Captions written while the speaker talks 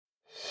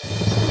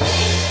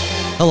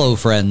Hello,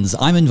 friends.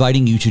 I'm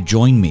inviting you to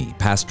join me,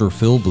 Pastor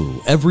Phil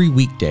Boo, every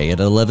weekday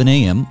at 11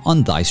 a.m.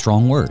 on Thy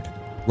Strong Word.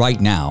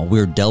 Right now,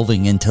 we're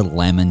delving into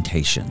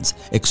Lamentations,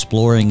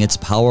 exploring its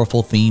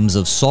powerful themes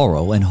of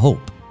sorrow and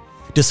hope.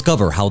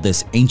 Discover how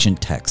this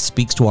ancient text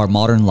speaks to our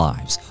modern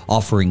lives,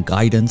 offering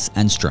guidance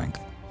and strength.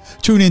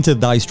 Tune into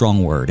Thy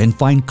Strong Word and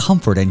find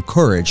comfort and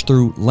courage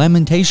through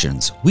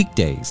Lamentations,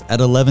 weekdays at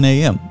 11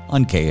 a.m.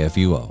 on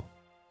KFUO.